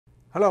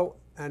Hello,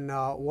 and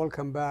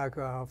welcome back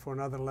for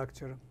another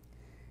lecture.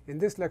 In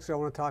this lecture, I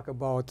want to talk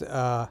about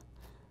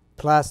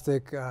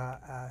plastic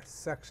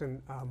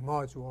section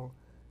module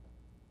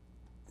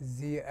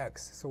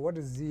ZX. So what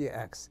is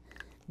ZX?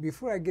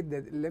 Before I get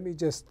that, let me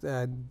just,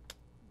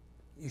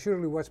 you should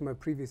really watch my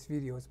previous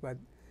videos, but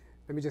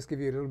let me just give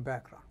you a little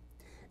background.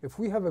 If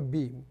we have a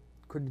beam,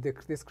 could be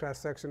this cross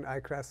section, I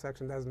cross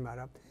section, doesn't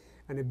matter,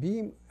 and a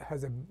beam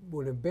has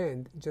when it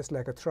bend, just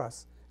like a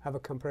truss, have a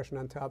compression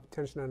on top,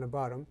 tension on the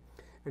bottom,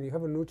 and you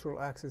have a neutral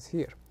axis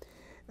here.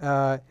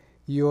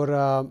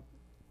 Your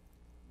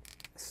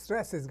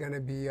stress is going to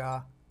be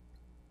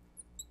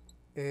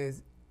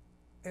is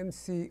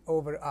MC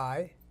over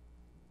I,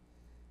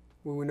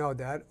 well, we know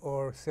that,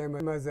 or same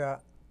as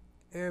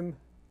M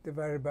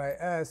divided by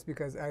S,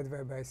 because I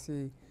divided by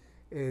C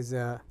is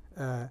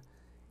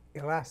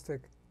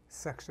elastic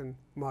section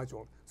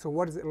module. So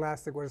what is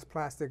elastic, what is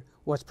plastic?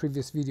 Watch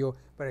previous video,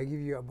 but I give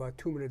you about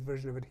 2-minute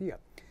version of it here.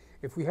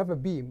 If we have a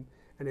beam,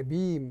 and a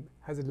beam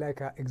has like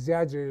an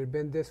exaggerated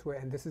bend this way,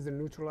 and this is the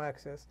neutral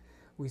axis,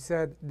 we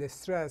said the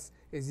stress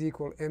is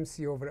equal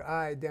MC over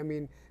I. That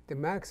means the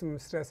maximum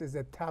stress is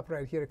at top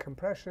right here,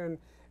 compression,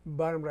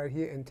 bottom right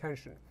here, in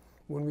tension.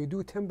 When we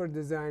do timber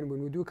design,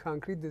 when we do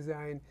concrete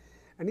design,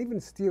 and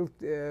even steel,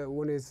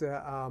 when it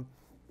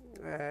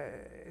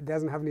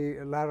doesn't have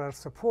any lateral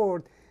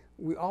support,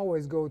 we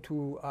always go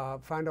to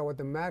find out what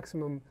the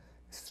maximum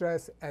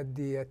stress at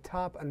the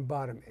top and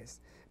bottom is.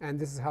 And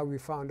this is how we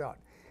found out.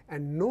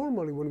 And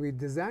normally when we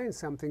design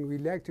something, we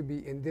like to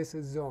be in this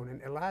zone,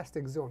 an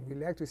elastic zone. We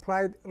like to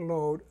applied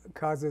load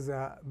causes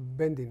a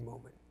bending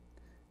moment.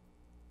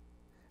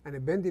 And a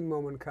bending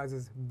moment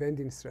causes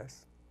bending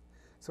stress.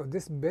 So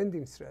this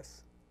bending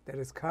stress that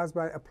is caused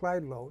by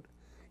applied load,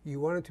 you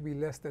want it to be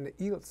less than the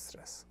yield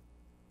stress.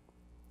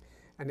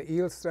 And the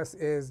yield stress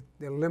is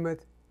the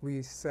limit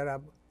we set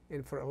up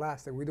in for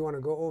elastic. We don't want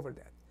to go over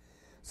that.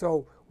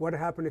 So what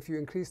happens if you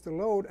increase the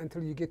load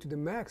until you get to the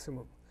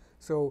maximum?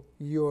 So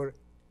your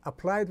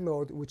applied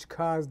load, which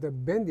caused the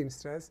bending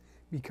stress,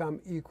 become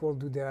equal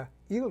to the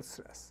yield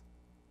stress.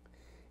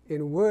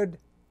 In wood,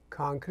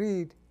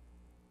 concrete,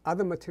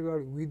 other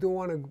material, we don't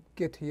want to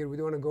get here, we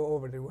don't want to go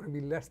over there. We want to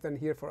be less than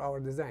here for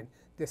our design.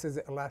 This is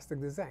elastic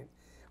design.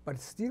 But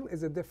steel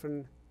is a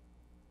different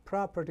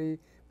property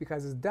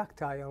because it's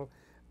ductile.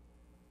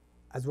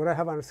 As what I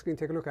have on the screen,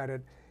 take a look at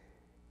it.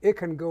 It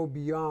can go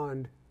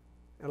beyond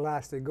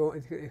elastic,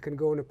 it can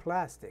go into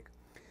plastic.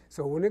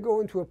 So when it go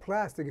into a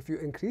plastic, if you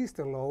increase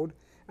the load,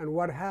 and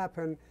what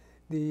happened,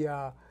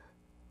 the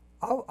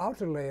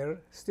outer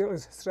layer still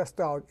is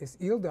stressed out, is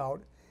yielded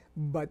out,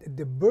 but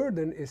the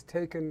burden is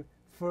taken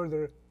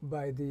further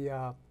by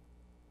the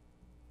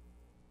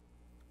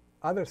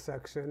other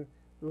section,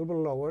 a little bit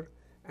lower,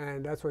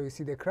 and that's why you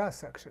see the cross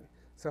section.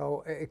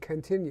 So it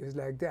continues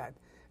like that,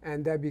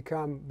 and that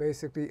become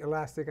basically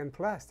elastic and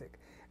plastic.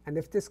 And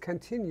if this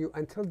continue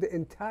until the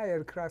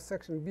entire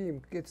cross-section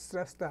beam gets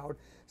stressed out,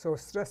 so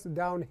stress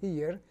down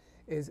here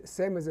is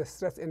same as the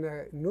stress in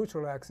the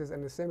neutral axis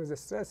and the same as the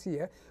stress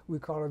here, we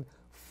call it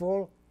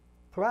full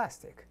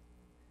plastic.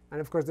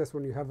 And of course, that's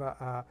when you have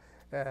a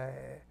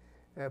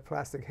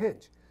plastic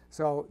hinge.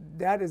 So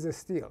that is a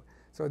steel.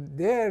 So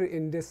there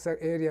in this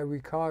area,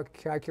 we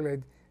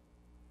calculate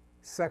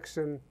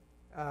section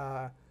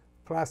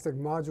plastic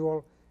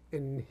module.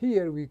 In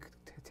here, we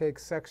take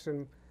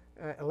section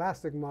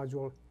elastic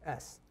module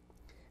S.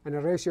 And the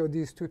ratio of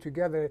these two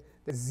together,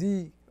 the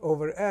Z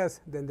over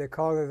S, then they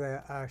call it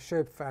a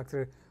shape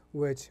factor,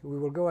 which we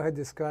will go ahead and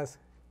discuss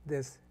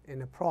this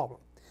in a problem.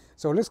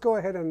 So let's go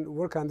ahead and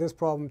work on this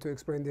problem to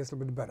explain this a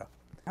little bit better.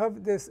 I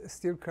have this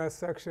steel cross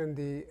section.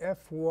 The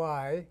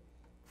Fy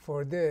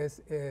for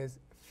this is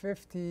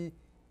 50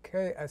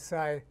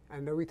 KSI,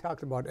 and we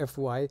talked about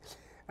Fy,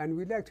 and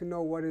we'd like to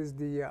know what is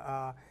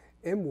the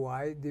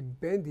My, the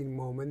bending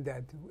moment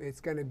that it's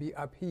going to be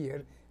up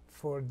here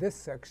for this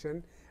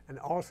section, and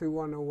also we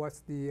want to know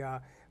what's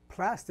the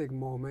plastic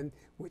moment,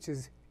 which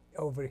is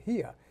over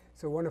here.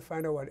 So we want to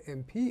find out what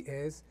MP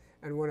is,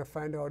 and we want to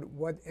find out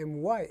what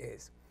My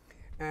is.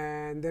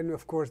 And then,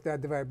 of course,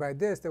 that divided by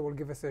this, that will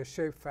give us a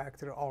shape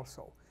factor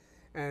also.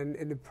 And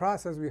in the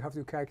process, we have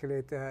to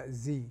calculate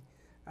Z.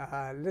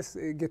 Let's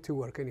get to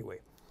work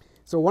anyway.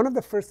 So one of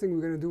the first things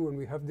we're going to do when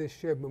we have this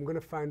shape, I'm going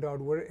to find out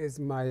where is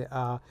my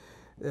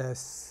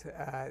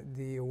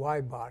the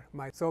Y bar.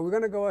 So we're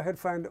going to go ahead and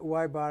find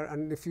Y bar,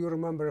 and if you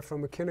remember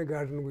from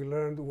kindergarten, we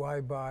learned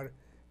Y bar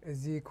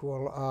is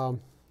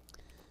equal,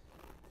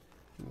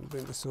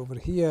 bring this over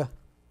here,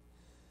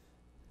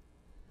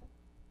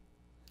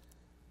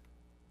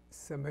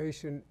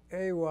 summation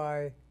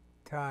AY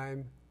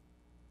time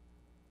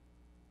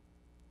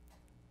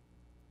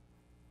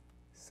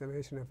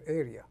summation of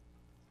area.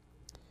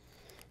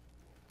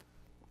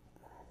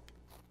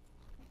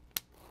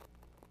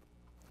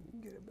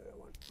 Get a better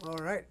one.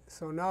 All right,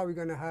 so now we're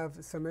going to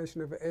have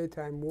summation of A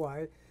times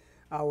Y.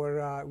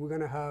 We're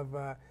going to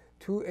have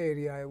two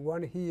area,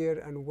 one here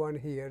and one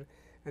here.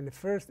 And the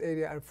first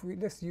area, if we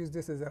let's use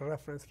this as a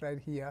reference right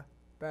here,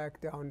 back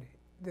down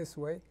this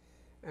way,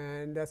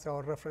 and that's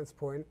our reference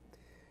point.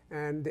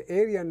 And the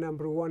area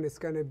number 1 is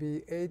going to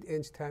be 8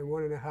 inch times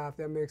 1.5.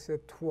 That makes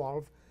it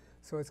 12.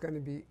 So it's going to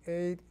be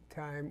 8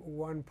 times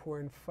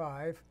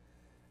 1.5.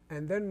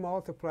 And then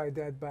multiply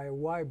that by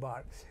y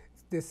bar.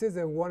 This is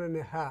a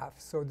 1.5.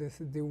 So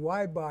the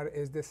y bar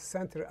is the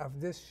center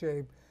of this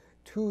shape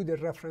to the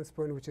reference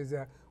point, which is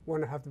a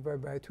 1.5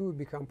 divided by 2,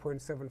 become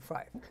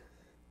 0.75.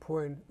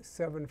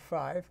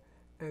 0.75.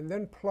 And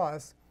then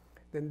plus,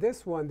 then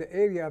this one, the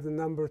area of the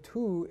number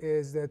 2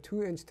 is the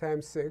 2 inch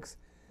times 6.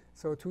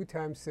 So 2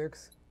 times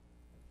 6,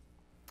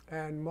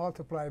 and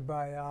multiply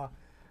by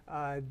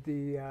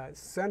the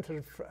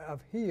center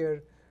of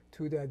here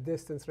to that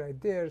distance right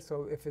there.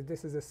 So if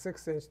this is a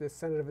 6 inch, the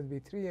center of it would be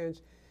 3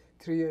 inch,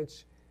 3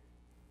 inch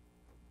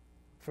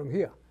from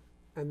here.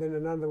 And then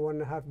another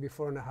 1.5 be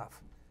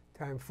 4.5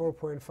 times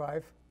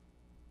 4.5.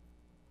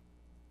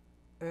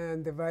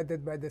 And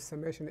divided by the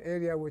summation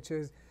area, which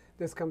is,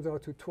 this comes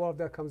out to 12,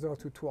 that comes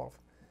out to 12.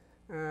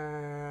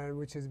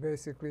 Which is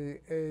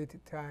basically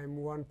 8 times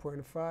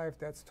 1.5,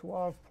 that's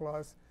 12,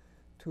 plus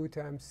 2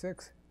 times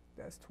 6,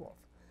 that's 12.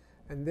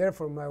 And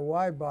therefore, my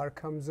y bar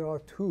comes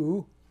out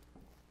to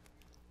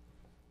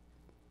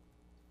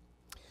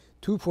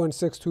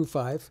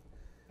 2.625.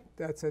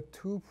 That's a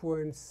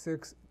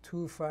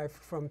 2.625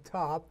 from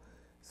top.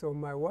 So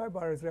my y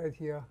bar is right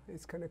here.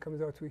 It's kind of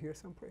comes out to here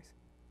someplace.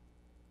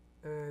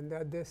 And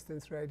that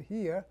distance right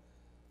here,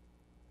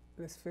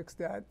 let's fix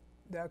that.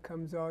 That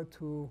comes out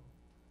to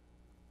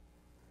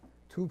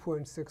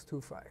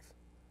 2.625.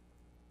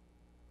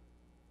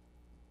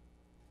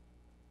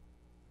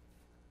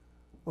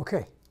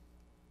 Okay.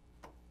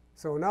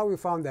 So now we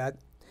found that.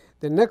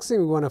 The next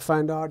thing we want to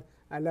find out,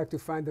 I'd like to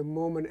find the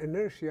moment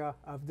inertia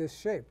of this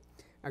shape.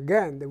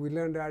 Again, that we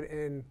learned that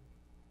in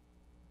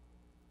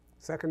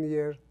second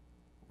year.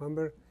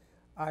 Remember,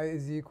 I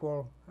is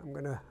equal, I'm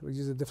going to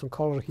use a different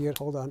color here.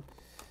 Hold on.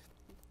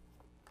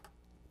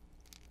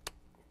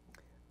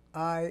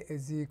 I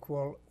is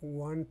equal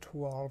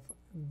 112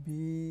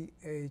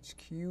 BH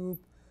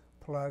cubed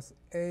plus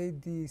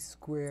AD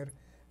squared.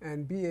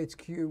 And BH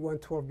cubed,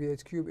 112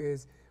 BH cubed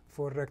is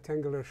for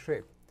rectangular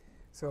shape.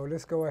 So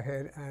let's go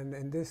ahead, and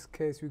in this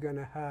case, we're going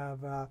to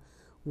have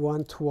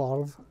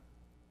 112.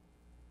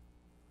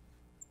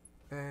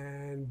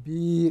 And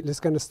B, let's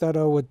going to start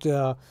out with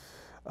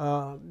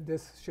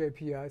this shape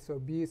here. So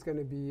B is going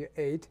to be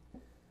 8.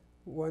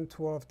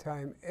 112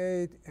 times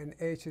 8, and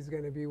H is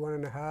going to be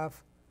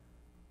 1.5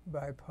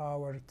 by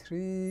power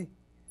 3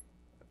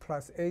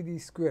 plus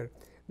AD squared.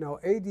 Now,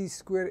 AD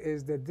squared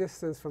is the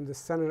distance from the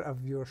center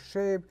of your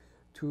shape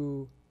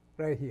to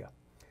right here.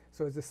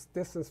 So it's the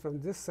distance from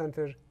this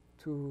center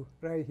to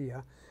right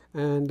here.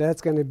 And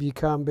that's going to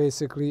become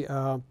basically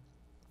A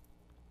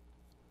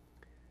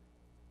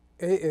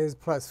is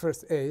plus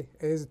first A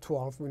is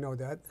 12. We know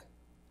that.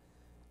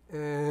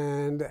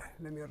 And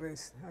let me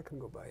erase. I can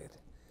go by it.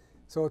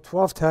 So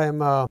 12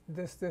 times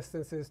this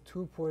distance is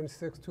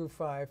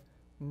 2.625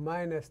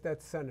 minus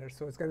that center.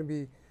 So it's going to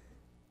be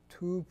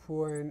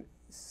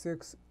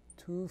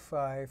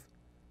 2.625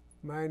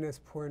 minus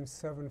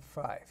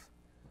 0.75.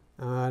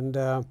 And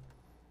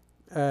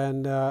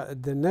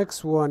the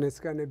next one is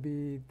going to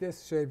be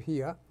this shape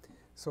here.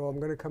 So I'm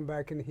going to come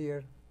back in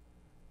here.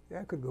 Yeah,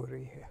 I could go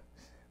right here.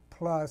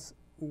 Plus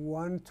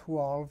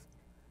 112.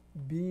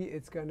 B,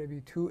 it's going to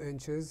be 2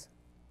 inches.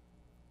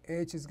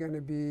 H is going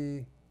to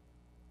be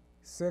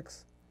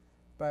 6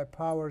 by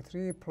power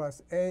 3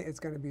 plus A, it's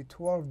going to be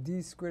 12.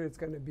 D squared, it's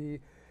going to be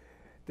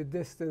the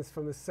distance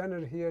from the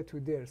center here to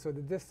there. So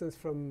the distance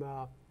from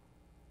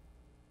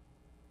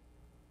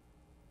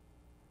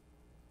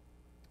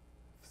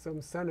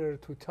some center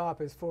to top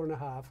is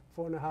 4.5.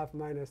 4.5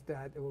 minus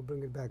that, it will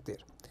bring it back there.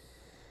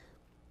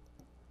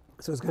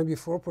 So it's going to be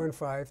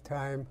 4.5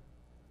 times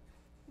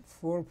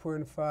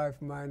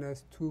 4.5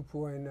 minus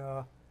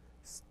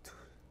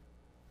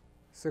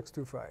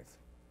 2.625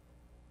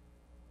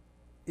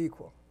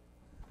 equal.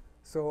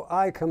 So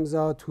I comes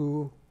out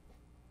to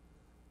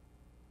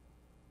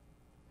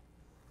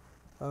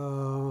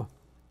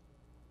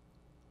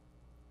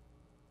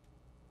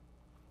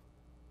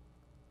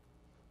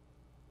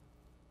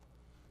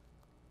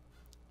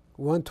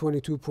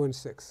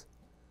 122.6.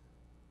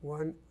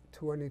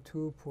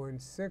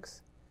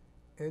 122.6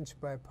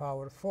 inch by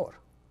power 4.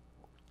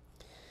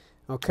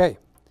 Okay.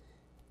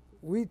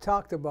 We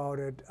talked about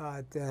it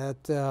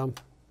that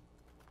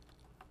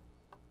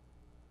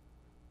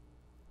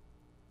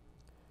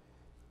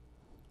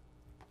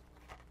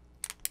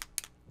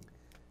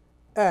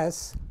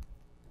S,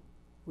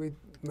 we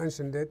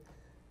mentioned it,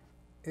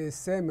 is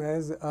same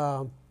as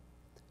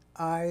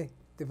I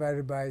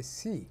divided by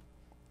C.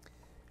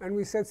 And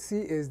we said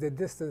C is the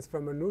distance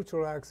from a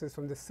neutral axis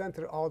from the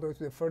center all the way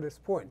to the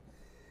furthest point.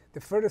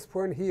 The furthest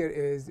point here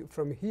is,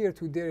 from here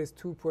to there is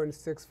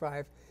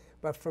 2.65,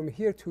 but from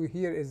here to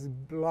here is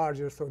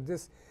larger. So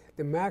this,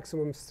 the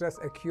maximum stress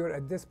occur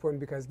at this point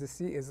because the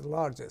C is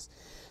largest.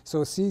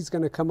 So C is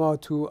going to come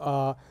out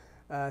to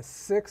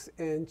 6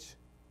 inch,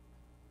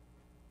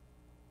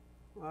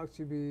 will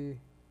actually be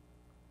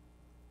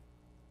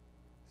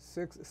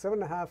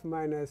 7.5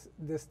 minus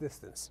this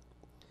distance.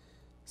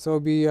 So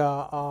it'll be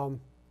let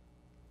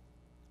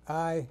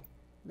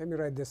me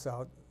write this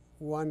out,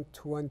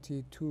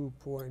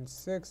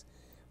 122.6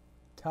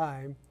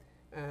 time,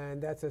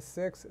 and that's a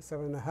 6,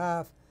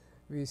 7.5,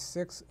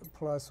 V6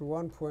 plus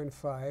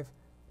 1.5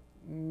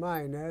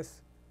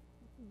 minus,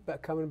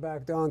 coming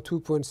back down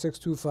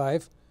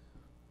 2.625,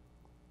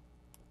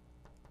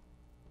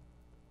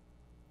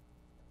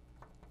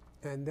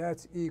 and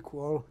that's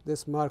equal,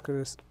 this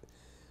marker is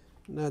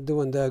not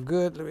doing that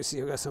good. Let me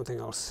see, I got something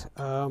else.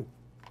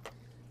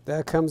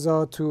 That comes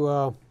out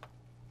to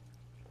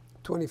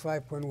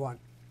 25.1.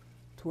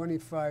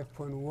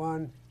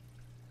 25.1,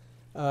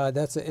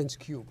 that's an inch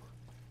cube.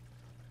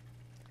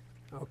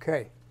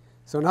 Okay,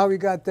 so now we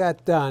got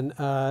that done.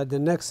 The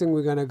next thing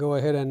we're going to go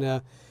ahead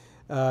and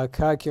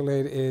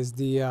calculate is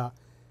the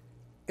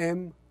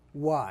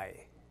my.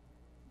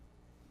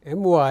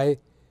 My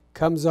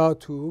comes out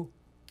to,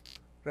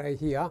 right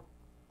here,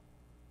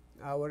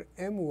 our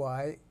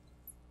my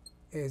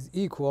is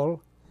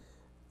equal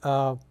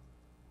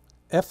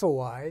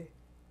FOI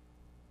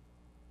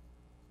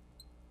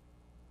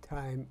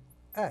times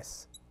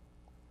S.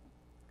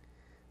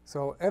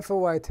 So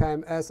FOI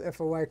times S,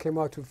 FOI came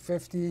out to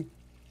 50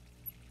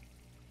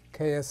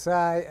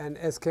 KSI, and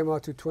S came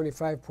out to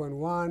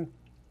 25.1.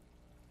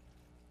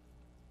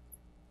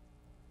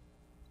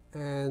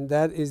 And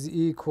that is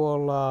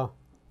equal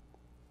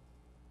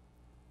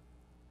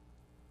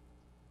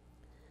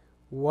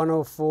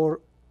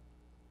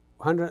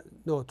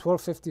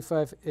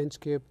 1255 inch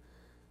cube,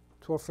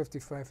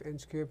 1255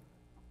 inch cube,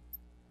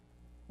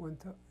 1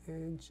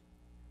 inch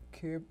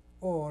cube,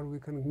 or we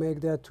can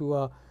make that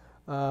to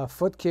a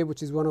foot cube,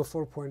 which is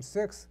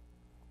 104.6.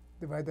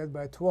 Divide that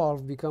by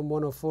 12, become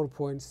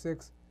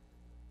 104.6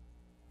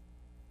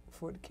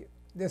 foot cube.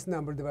 This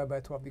number divided by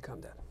 12 become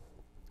that.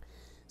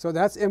 So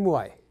that's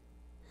my.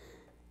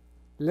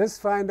 Let's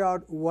find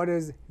out what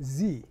is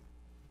z.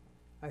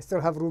 I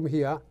still have room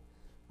here.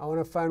 I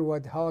want to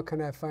find how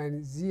can I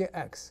find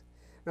zx?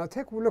 Now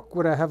take a look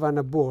what I have on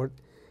the board.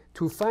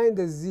 To find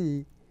the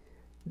z,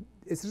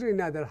 it's really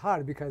not that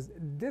hard because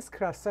this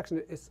cross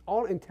section is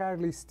all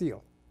entirely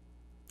steel.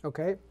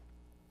 Okay?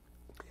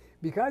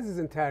 Because it's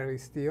entirely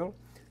steel,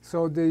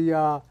 so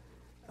the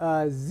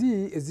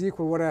z is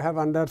equal what I have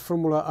on that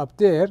formula up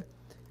there.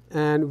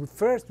 And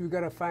first we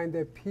got to find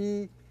the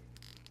P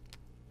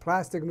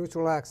plastic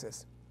neutral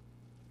axis.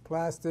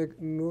 Plastic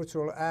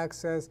neutral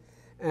axis,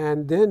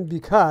 and then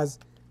because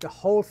the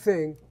whole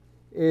thing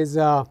is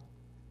the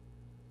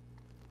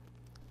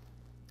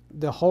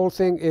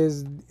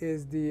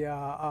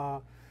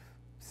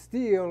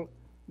steel,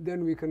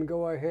 then we can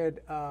go ahead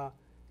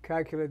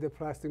calculate the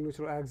plastic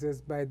neutral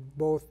axis by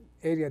both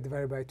area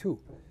divided by 2.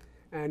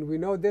 And we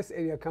know this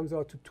area comes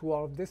out to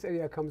 12, this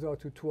area comes out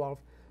to 12,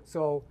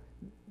 so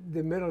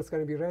the middle is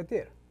going to be right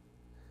there.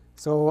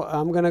 So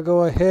I'm going to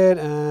go ahead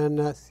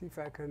and see if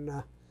I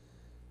can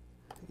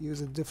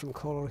use a different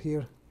color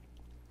here.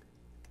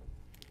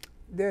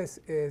 This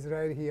is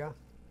right here.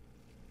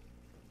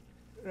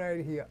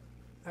 Right here.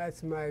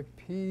 That's my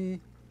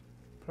P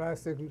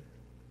plastic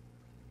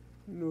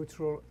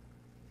neutral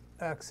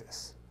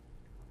axis.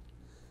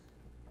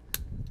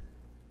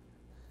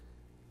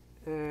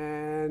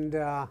 And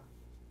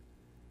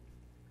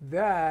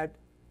that,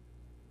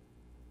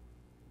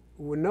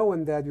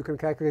 knowing that, you can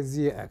calculate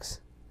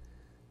Zx.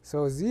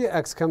 So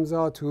Zx comes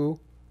out to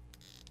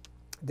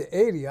the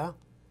area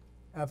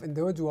of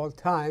individual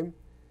time,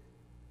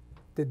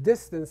 the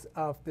distance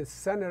of the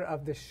center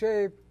of the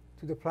shape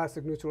to the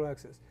plastic neutral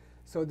axis.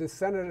 So the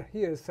center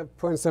here is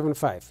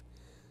 0.75,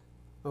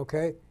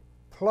 okay?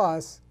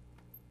 Plus,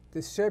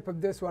 the shape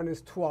of this one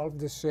is 12,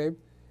 this shape.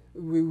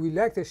 We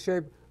like the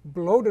shape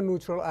below the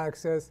neutral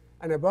axis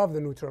and above the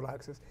neutral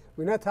axis.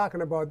 We're not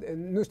talking about,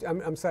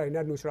 I'm sorry,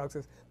 not neutral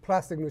axis,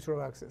 plastic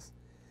neutral axis.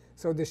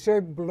 So the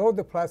shape below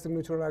the plastic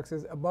neutral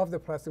axis, above the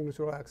plastic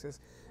neutral axis,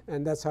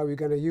 and that's how we're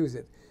going to use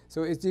it.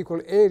 So it's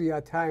equal area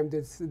times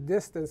the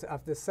distance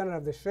of the center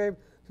of the shape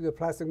to the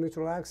plastic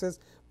neutral axis,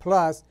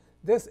 plus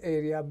this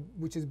area,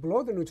 which is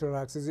below the neutral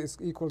axis, is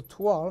equal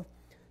 12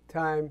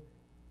 times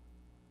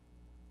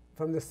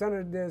from the center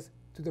of this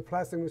to the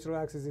plastic neutral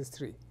axis is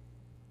 3,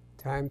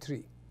 times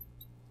 3.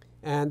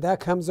 And that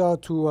comes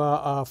out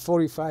to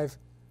 45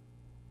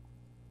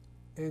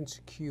 inch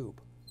cube.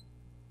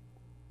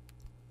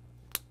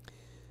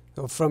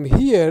 So from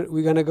here,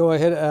 we're going to go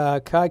ahead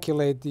and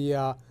calculate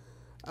the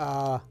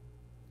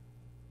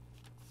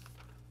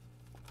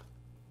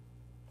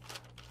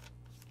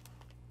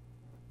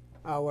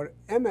our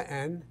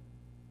MN,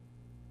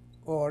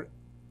 or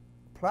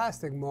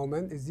plastic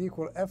moment, is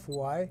equal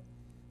Fy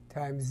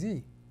times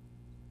Z,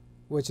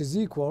 which is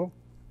equal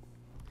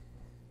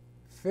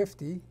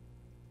 50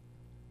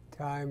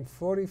 times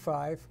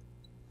 45,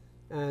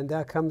 and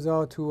that comes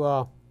out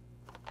to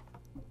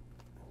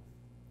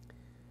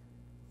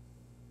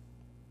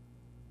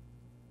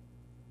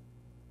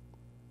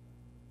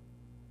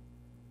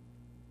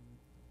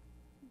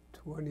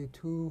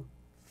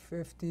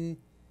 2250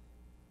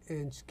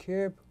 inch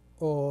cube,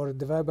 or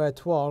divided by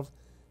 12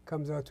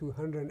 comes out to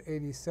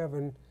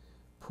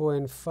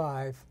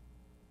 187.5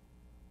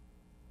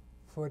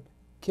 foot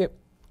kip.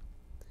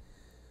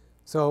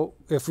 So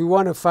if we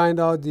want to find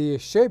out the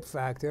shape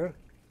factor,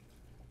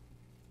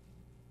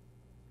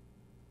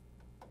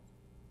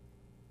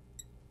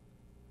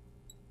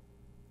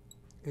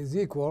 is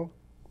equal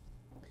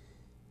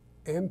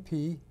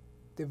MP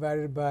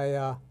divided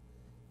by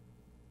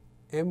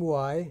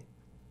my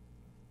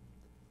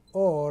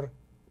or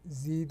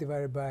z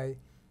divided by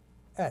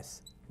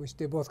s, which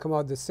they both come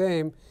out the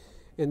same.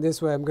 In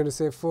this way, I'm going to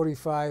say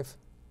 45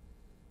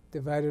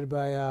 divided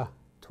by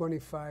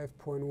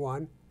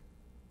 25.1,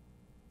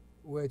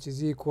 which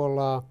is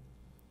equal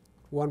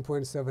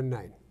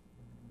 1.79.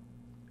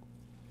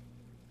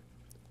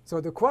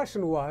 So the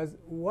question was,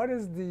 what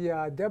is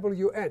the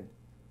Wn?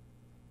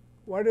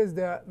 What is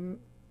the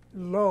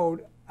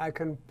load I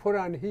can put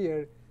on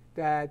here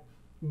that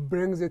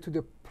brings it to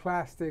the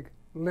plastic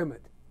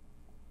limit?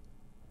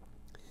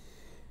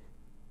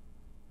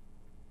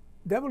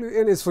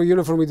 Wn is for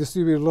uniformly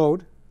distributed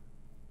load.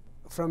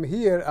 From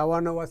here, I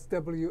want to know what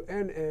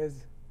Wn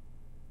is.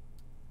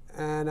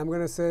 And I'm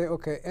going to say,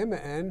 OK,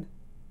 Mn,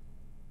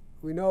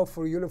 we know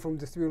for uniform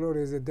distributed load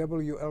is a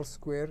WL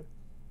squared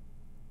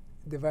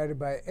divided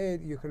by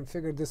 8. You can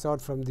figure this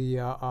out from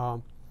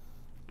the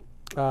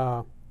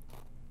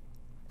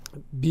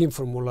beam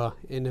formula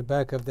in the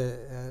back of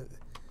the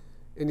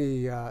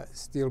any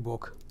steel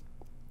book.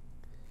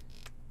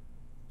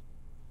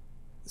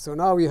 So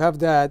now we have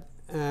that,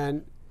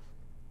 and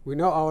we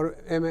know our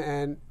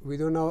Mn, we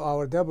don't know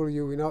our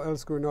W, we know L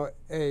squared, we know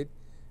 8,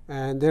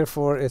 and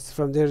therefore it's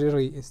from there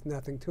really it's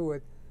nothing to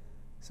it.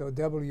 So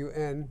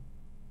Wn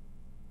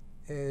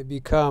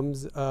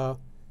becomes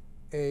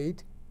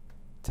 8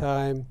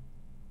 times,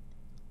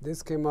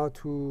 this came out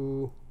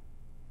to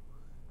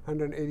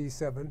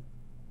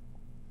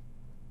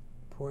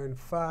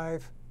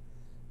 187.5,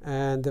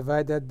 and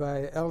divide that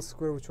by L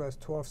squared, which was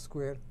 12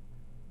 squared,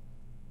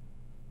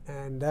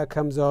 and that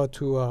comes out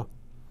to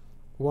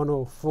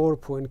 104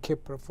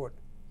 kip per foot.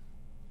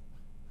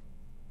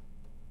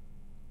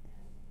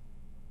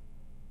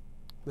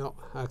 No,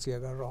 actually I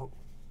got it wrong.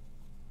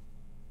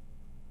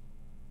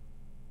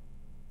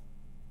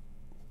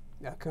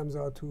 That comes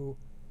out to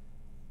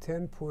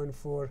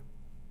 10.4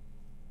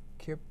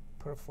 kip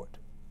per foot.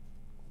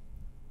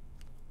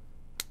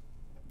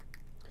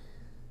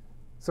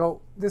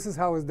 So this is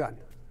how it's done.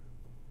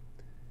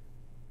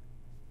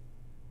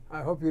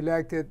 I hope you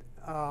liked it.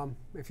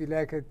 If you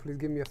like it, please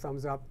give me a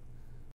thumbs up.